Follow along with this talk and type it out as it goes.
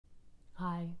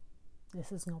Hi,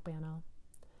 this is ngoc,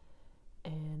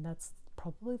 and that's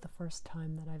probably the first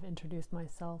time that I've introduced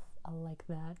myself like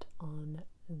that on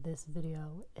this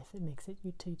video, if it makes it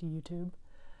to YouTube.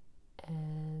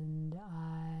 And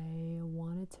I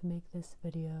wanted to make this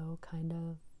video kind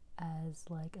of as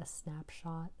like a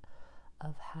snapshot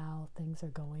of how things are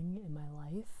going in my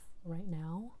life right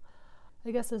now.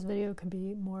 I guess this video could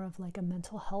be more of like a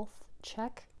mental health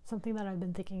check. Something that I've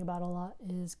been thinking about a lot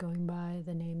is going by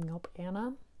the name ngoc.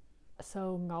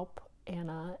 So ngoc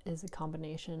is a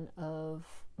combination of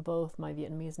both my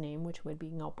Vietnamese name, which would be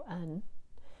Ngoc An,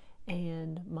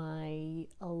 and my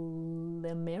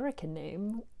American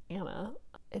name, Anna.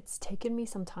 It's taken me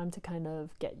some time to kind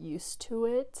of get used to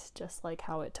it, just like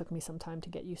how it took me some time to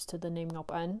get used to the name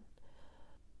Ngoc An.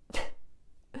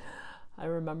 I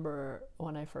remember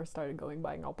when I first started going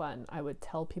by Ngoc An, I would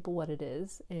tell people what it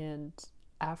is, and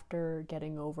after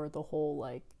getting over the whole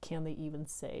like, can they even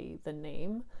say the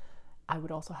name, I would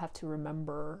also have to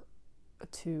remember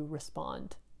to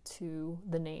respond to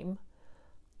the name,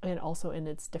 and also in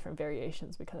its different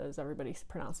variations, because everybody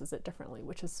pronounces it differently,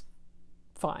 which is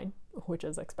fine, which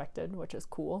is expected, which is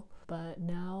cool. But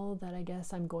now that I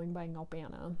guess I'm going by Ngoc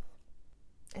Anna,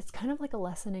 it's kind of like a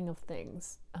lessening of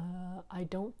things. I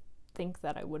don't think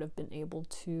that I would have been able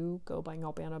to go by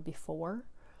Ngoc Anna before,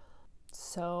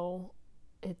 so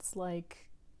it's like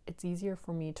it's easier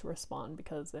for me to respond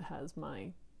because it has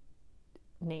my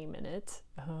name in it.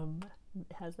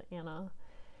 It has the Anna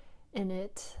in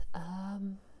it,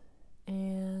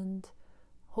 and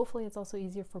hopefully it's also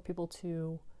easier for people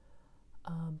to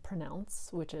pronounce,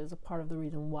 which is a part of the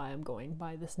reason why I'm going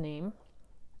by this name.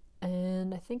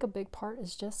 And I think a big part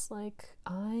is just like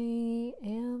I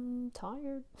am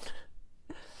tired.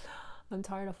 I'm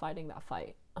tired of fighting that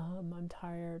fight. I'm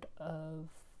tired of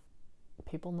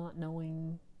people not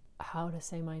knowing how to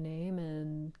say my name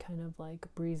and kind of like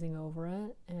breezing over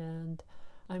it, and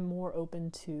I'm more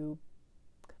open to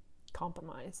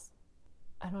compromise.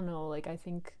 I don't know, like I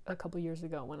think a couple years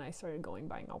ago when I started going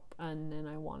by Ngoc An and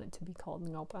I wanted to be called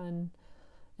Ngoc An,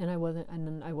 and I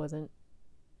wasn't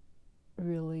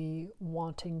really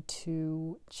wanting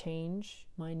to change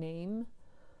my name,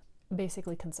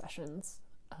 basically concessions.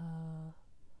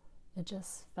 It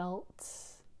just felt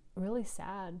really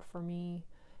sad for me.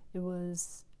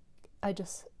 I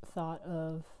just thought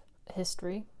of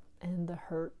history and the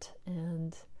hurt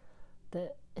and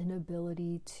the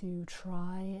inability to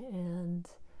try, and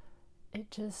it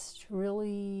just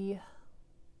really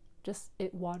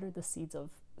it watered the seeds of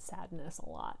sadness a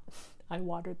lot. I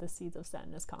watered the seeds of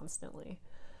sadness constantly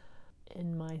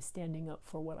in my standing up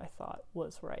for what I thought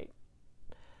was right.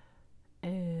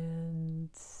 And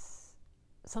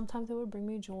sometimes it would bring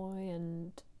me joy,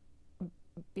 and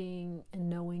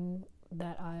knowing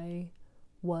that I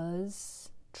was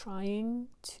trying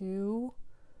to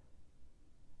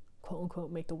quote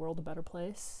unquote make the world a better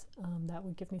place. That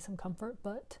would give me some comfort,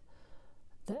 but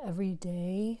the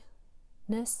everydayness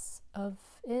of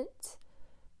it,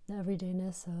 the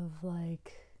everydayness of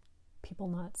like people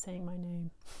not saying my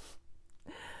name,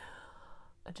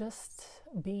 just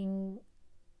being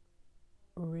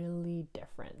really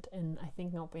different. And I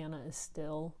think Ngoc Anna is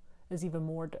even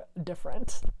more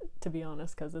different, to be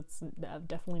honest, because it's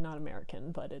definitely not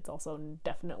American, but it's also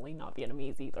definitely not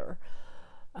Vietnamese either,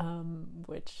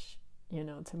 which, you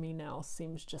know, to me now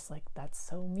seems just like that's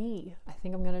so me. I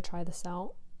think I'm gonna try this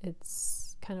out.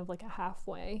 It's kind of like a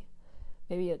halfway.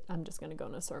 Maybe I'm just gonna go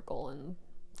in a circle, and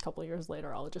a couple of years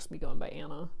later I'll just be going by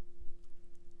Anna.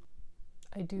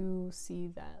 I do see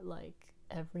that like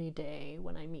every day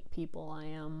when I meet people, I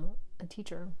am a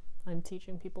teacher. I'm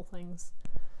teaching people things.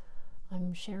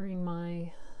 I'm sharing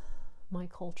my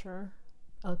culture,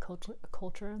 a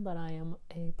culture that I am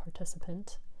a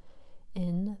participant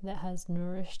in, that has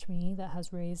nourished me, that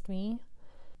has raised me.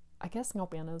 I guess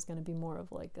Ngoc Anna is going to be more of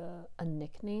like a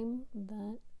nickname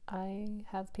that I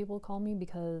have people call me,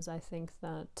 because I think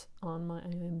that on my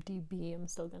IMDb I'm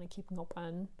still going to keep Ngoc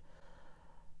An.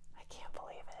 I can't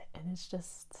believe it. And it's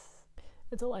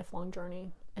a lifelong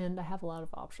journey, and I have a lot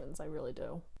of options. I really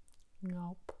do.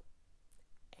 Ngoc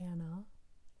Anna.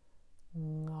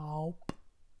 Ngoc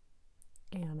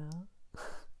Anna.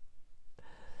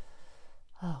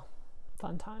 Oh,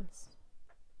 fun times.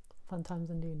 Fun times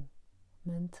indeed.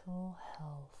 Mental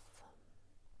health.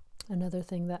 Another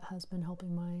thing that has been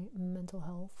helping my mental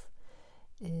health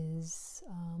is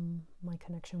my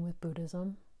connection with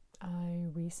Buddhism. I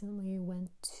recently went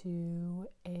to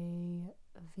a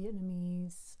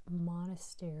Vietnamese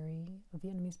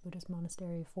Buddhist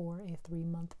monastery for a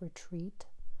 3-month retreat,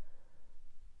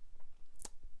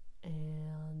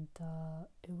 and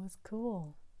it was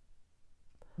cool.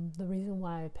 The reason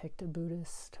why I picked a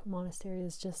Buddhist monastery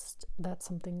is just that's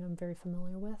something I'm very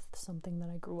familiar with, something that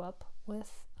I grew up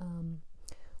with.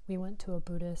 We went to a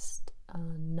Buddhist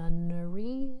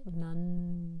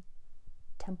nun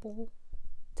temple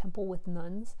with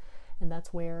nuns, and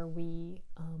that's where I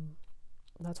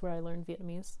learned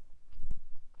Vietnamese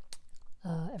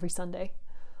every Sunday.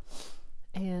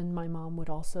 And my mom would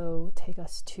also take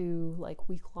us to like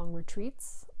week-long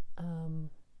retreats, and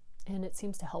it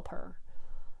seems to help her.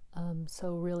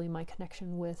 So really my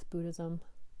connection with Buddhism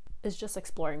is just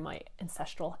exploring my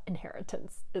ancestral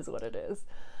inheritance is what it is.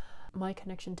 My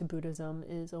connection to Buddhism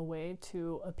is a way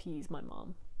to appease my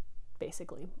mom,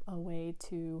 basically. A way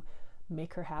to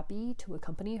make her happy, to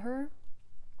accompany her.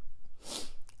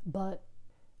 But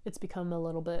it's become a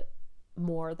little bit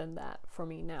more than that for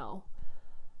me now.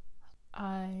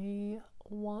 I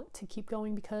want to keep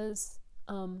going because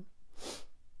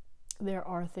there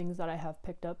are things that I have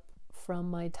picked up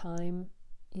from my time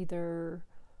either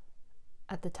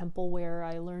at the temple where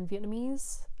I learned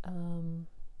Vietnamese,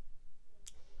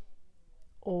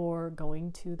 or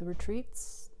going to the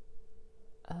retreats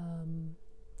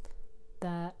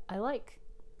that I like,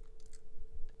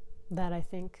 that I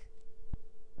think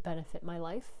benefit my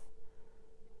life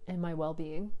and my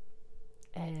well-being.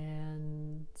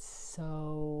 And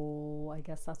so I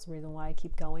guess that's the reason why I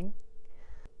keep going.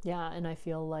 Yeah, and I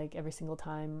feel like every single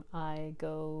time I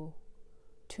go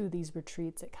to these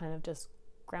retreats, it kind of just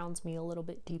grounds me a little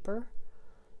bit deeper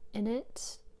in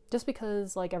it. Just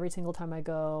because like every single time I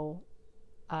go,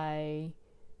 I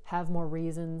have more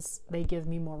reasons, they give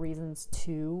me more reasons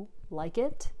to like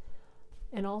it.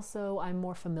 And also I'm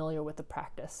more familiar with the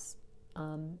practice,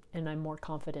 and I'm more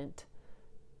confident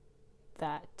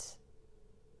that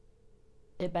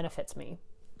it benefits me.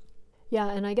 Yeah,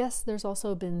 and I guess there's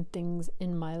also been things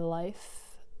in my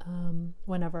life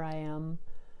whenever I am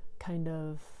kind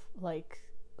of like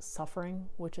suffering,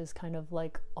 which is kind of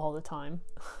like all the time.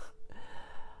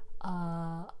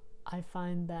 I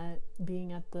find that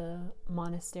being at the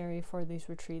monastery for these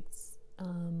retreats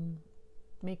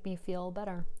make me feel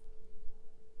better.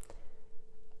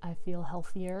 I feel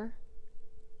healthier,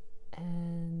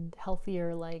 and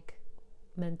healthier like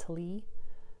mentally,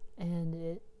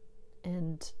 and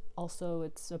also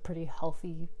it's a pretty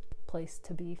healthy place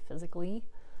to be physically.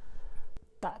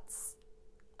 That's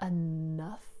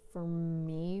enough for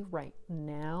me right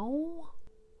now.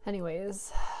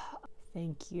 Anyways,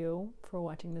 thank you for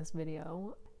watching this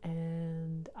video,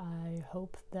 and I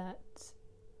hope that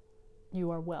you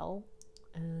are well,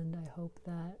 and I hope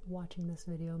that watching this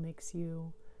video makes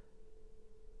you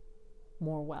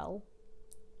more well.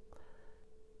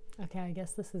 Okay, I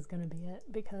guess this is gonna be it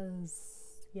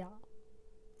because, yeah.